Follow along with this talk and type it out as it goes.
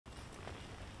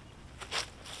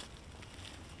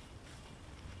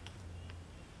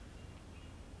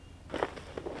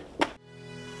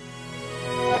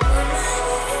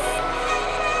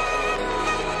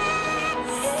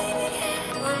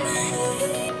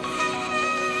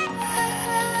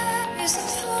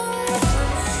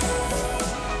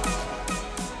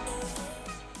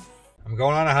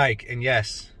hike, and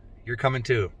yes, you're coming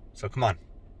too, so come on.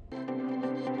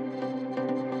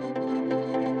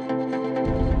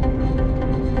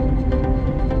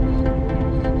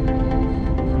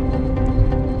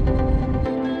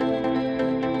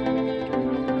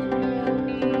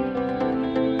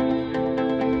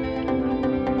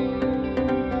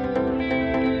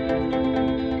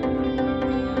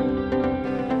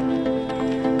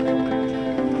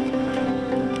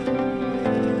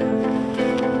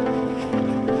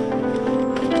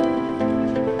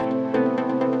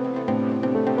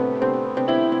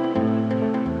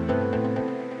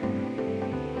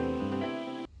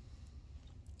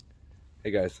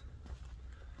 Hey guys,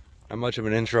 not much of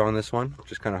an intro on this one,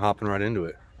 just kind of hopping right into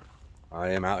it.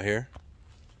 I am out here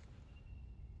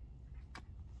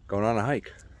going on a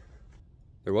hike.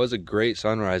 There was a great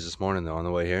sunrise this morning though on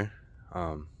the way here.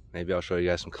 Maybe I'll show you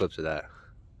guys some clips of that.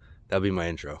 That'll be my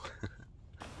intro.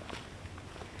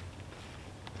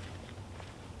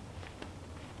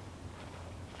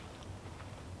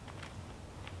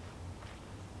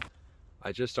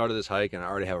 I just started this hike and I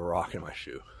already have a rock in my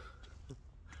shoe.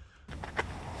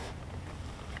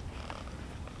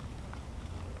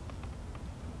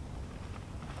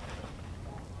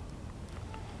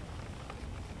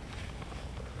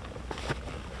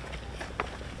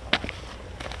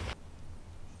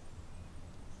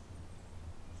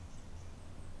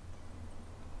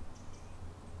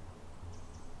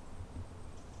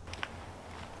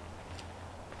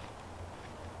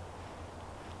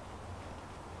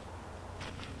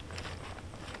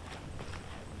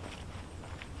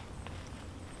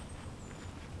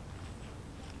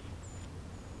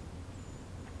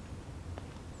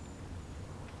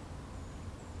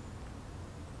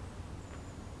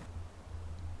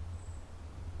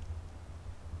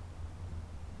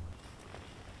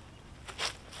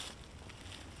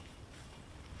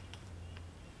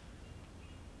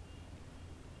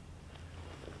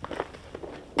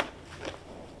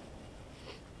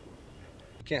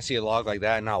 Can't see a log like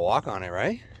that and not walk on it,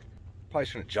 right? Probably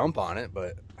shouldn't jump on it,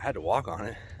 but I had to walk on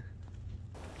it.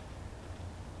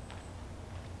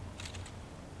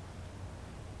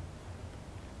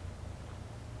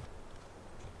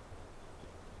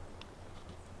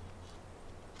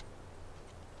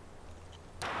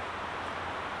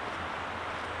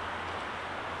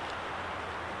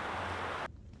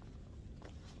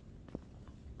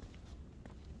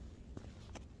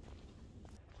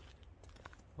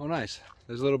 Oh nice,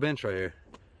 there's a little bench right here.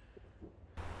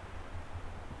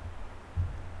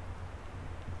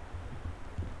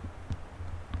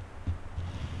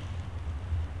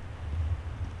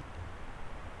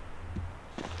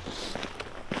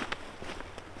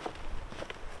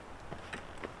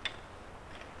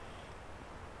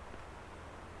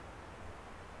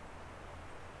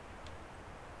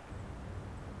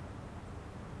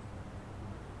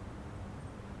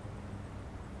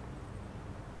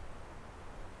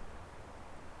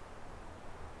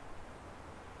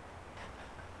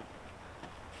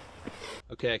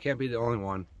 Okay, I can't be the only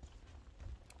one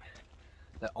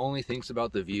that only thinks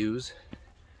about the views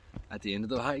at the end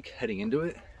of the hike, heading into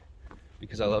it,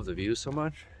 because I love the views so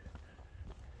much.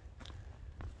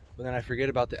 But then I forget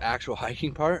about the actual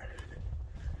hiking part.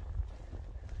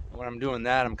 When I'm doing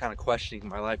that, I'm kind of questioning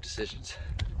my life decisions.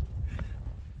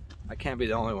 I can't be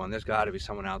the only one. There's got to be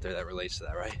someone out there that relates to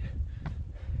that, right?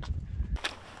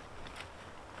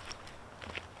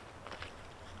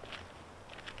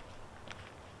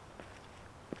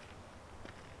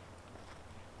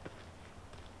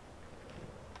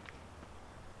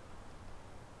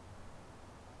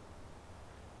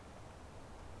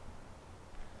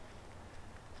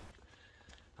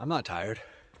 I'm not tired.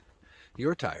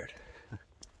 You're tired.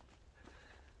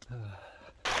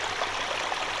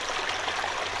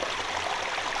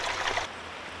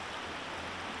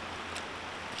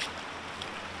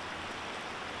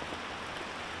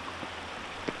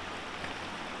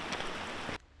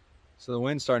 So the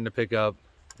wind's starting to pick up,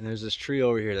 and there's this tree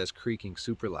over here that's creaking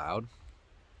super loud.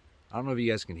 I don't know if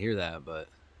you guys can hear that, but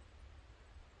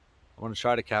I want to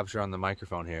try to capture on the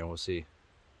microphone here, and we'll see.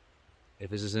 If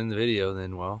this is in the video,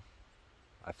 then well,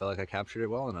 I felt like I captured it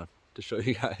well enough to show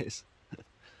you guys.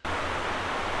 I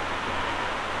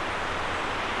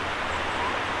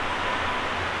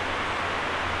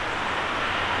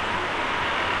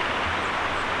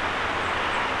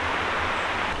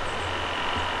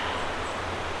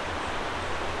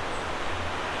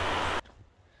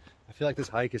feel like this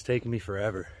hike is taking me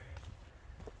forever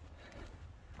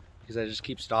because I just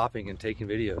keep stopping and taking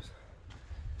videos.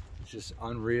 It's just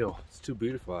unreal. It's too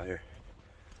beautiful out here.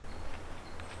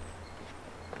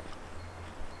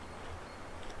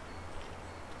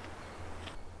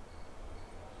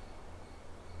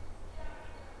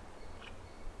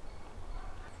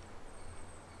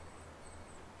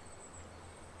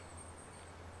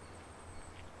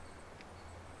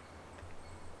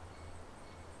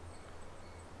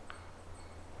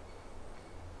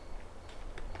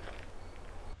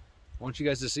 I want you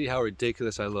guys to see how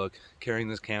ridiculous I look carrying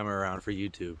this camera around for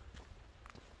YouTube.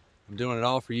 I'm doing it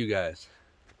all for you guys.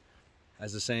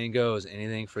 As the saying goes,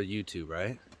 anything for YouTube,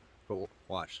 right? But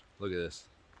watch, look at this.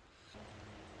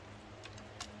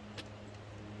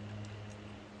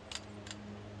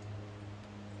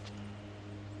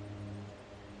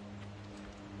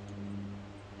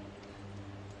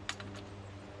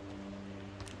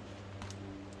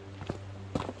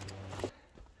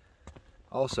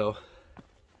 Also,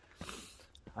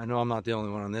 I know I'm not the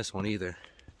only one on this one either.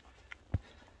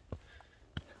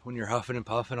 When you're huffing and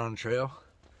puffing on a trail,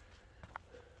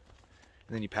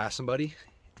 and then you pass somebody,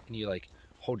 and you like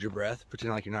hold your breath,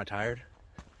 pretend like you're not tired.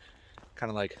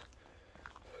 Kind of like,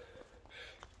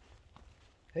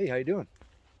 hey, how you doing?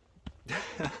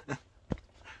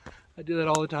 I do that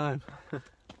all the time.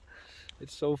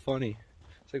 It's so funny.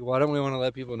 It's like, why don't we want to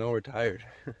let people know we're tired?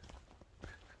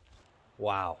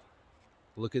 Wow.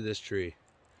 Look at this tree.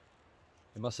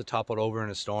 It must have toppled over in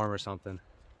a storm or something.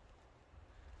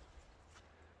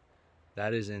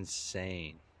 That is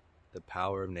insane. The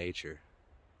power of nature.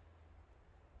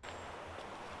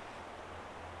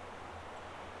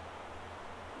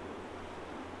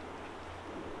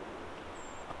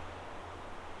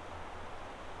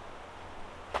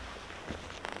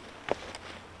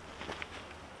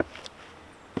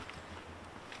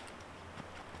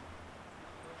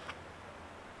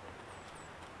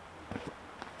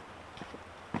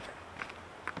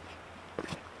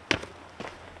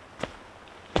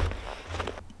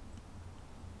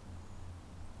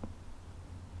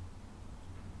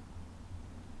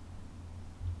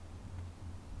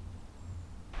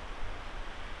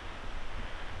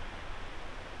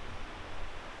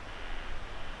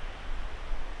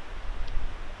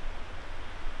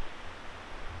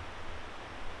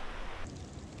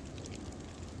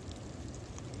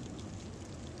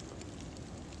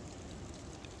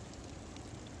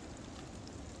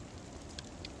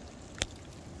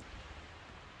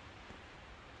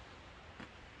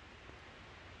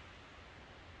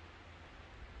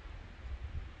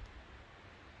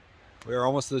 We're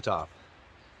almost to the top.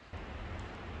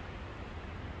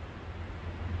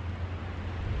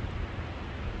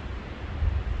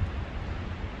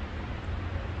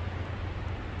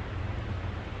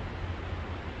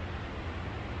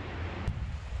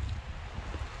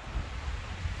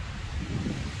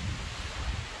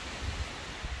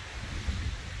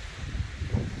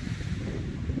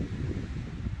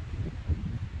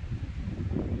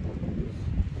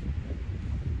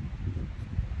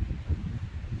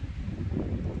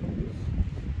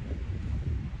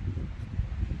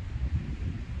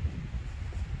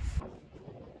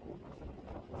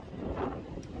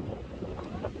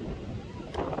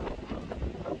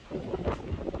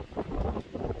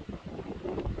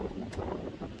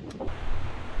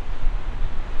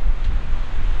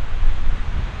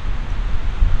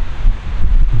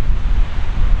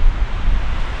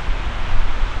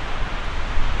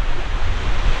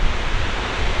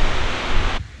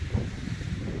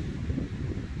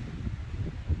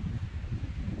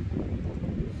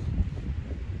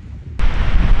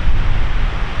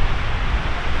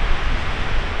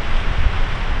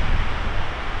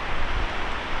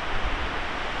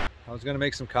 I was gonna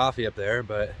make some coffee up there,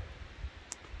 but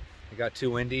it got too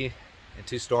windy and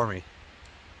too stormy.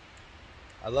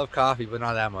 I love coffee, but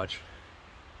not that much.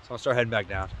 So I'll start heading back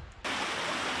down.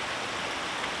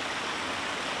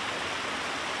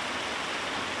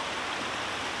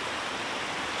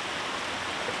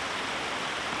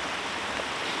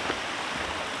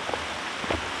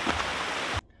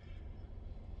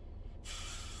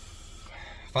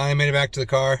 Finally made it back to the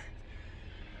car.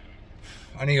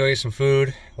 I need to go get some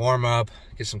food, warm up,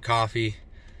 get some coffee.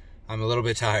 I'm a little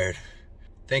bit tired.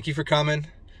 Thank you for coming.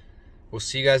 We'll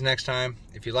see you guys next time.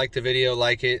 If you liked the video,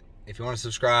 like it. If you want to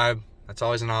subscribe, that's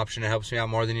always an option. It helps me out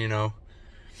more than you know.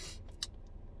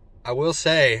 I will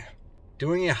say,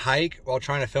 doing a hike while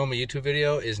trying to film a YouTube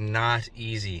video is not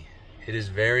easy. It is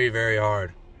very, very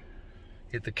hard.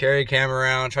 Get the carry camera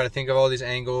around, try to think of all these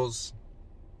angles.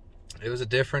 It was a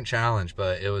different challenge,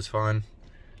 but it was fun.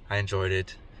 I enjoyed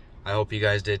it. I hope you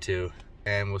guys did too.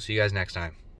 And we'll see you guys next time.